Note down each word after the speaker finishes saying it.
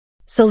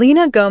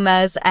Selena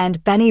Gomez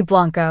and Benny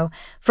Blanco,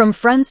 from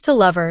friends to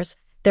lovers,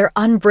 their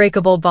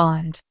unbreakable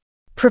bond.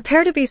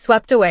 Prepare to be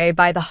swept away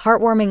by the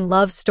heartwarming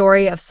love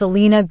story of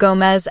Selena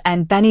Gomez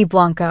and Benny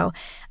Blanco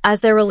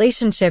as their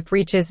relationship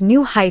reaches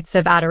new heights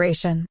of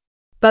adoration.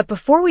 But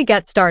before we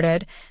get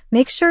started,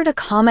 make sure to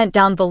comment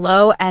down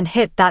below and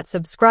hit that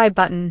subscribe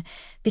button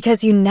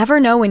because you never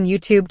know when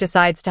YouTube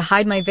decides to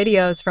hide my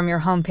videos from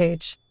your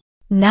homepage.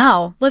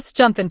 Now, let's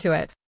jump into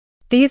it.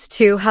 These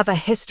two have a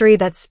history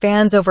that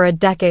spans over a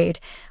decade,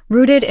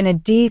 rooted in a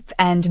deep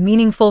and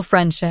meaningful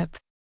friendship.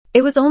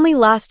 It was only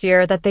last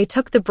year that they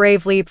took the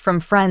brave leap from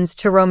friends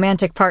to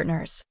romantic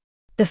partners.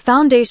 The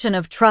foundation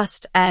of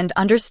trust and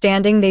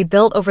understanding they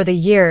built over the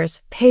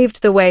years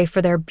paved the way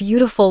for their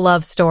beautiful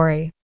love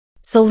story.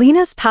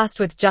 Selena's past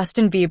with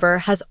Justin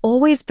Bieber has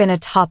always been a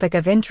topic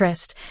of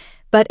interest,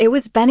 but it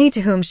was Benny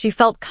to whom she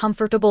felt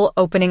comfortable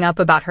opening up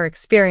about her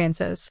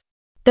experiences.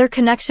 Their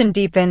connection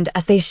deepened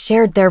as they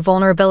shared their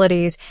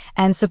vulnerabilities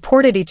and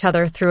supported each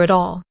other through it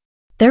all.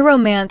 Their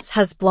romance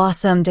has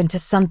blossomed into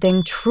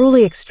something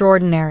truly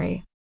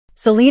extraordinary.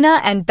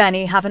 Selena and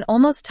Benny have an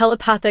almost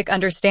telepathic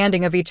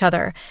understanding of each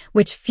other,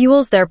 which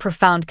fuels their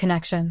profound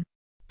connection.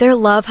 Their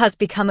love has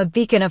become a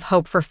beacon of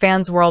hope for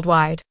fans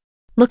worldwide.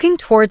 Looking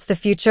towards the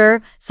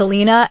future,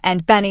 Selena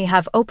and Benny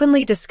have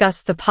openly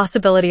discussed the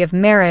possibility of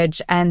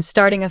marriage and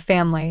starting a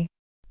family.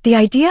 The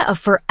idea of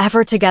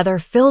forever together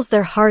fills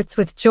their hearts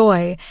with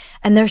joy,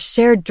 and their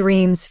shared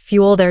dreams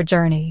fuel their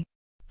journey.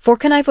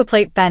 Fork and Knife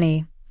Plate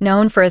Benny,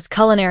 known for his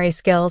culinary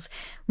skills,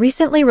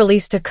 recently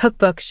released a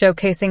cookbook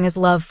showcasing his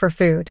love for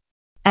food.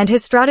 And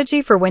his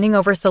strategy for winning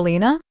over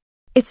Selena?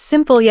 It's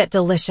simple yet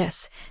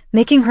delicious,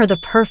 making her the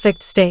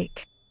perfect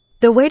steak.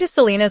 The way to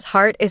Selena's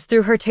heart is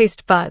through her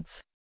taste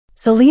buds.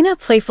 Selena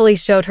playfully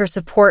showed her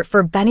support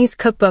for Benny's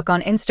cookbook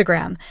on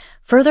Instagram,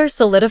 further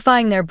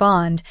solidifying their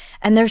bond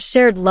and their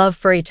shared love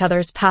for each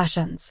other's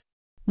passions.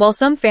 While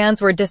some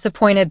fans were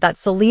disappointed that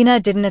Selena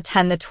didn't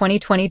attend the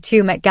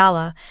 2022 Met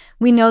Gala,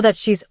 we know that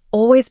she's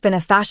always been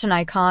a fashion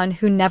icon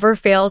who never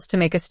fails to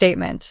make a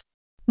statement.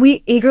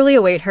 We eagerly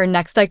await her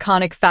next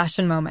iconic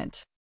fashion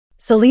moment.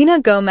 Selena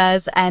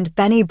Gomez and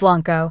Benny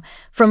Blanco,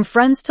 from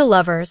friends to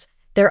lovers,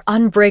 their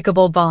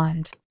unbreakable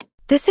bond.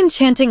 This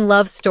enchanting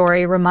love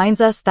story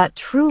reminds us that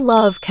true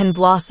love can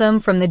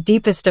blossom from the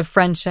deepest of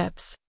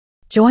friendships.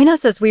 Join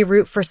us as we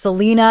root for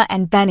Selena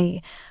and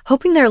Benny,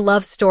 hoping their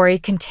love story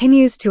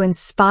continues to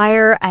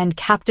inspire and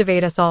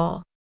captivate us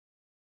all.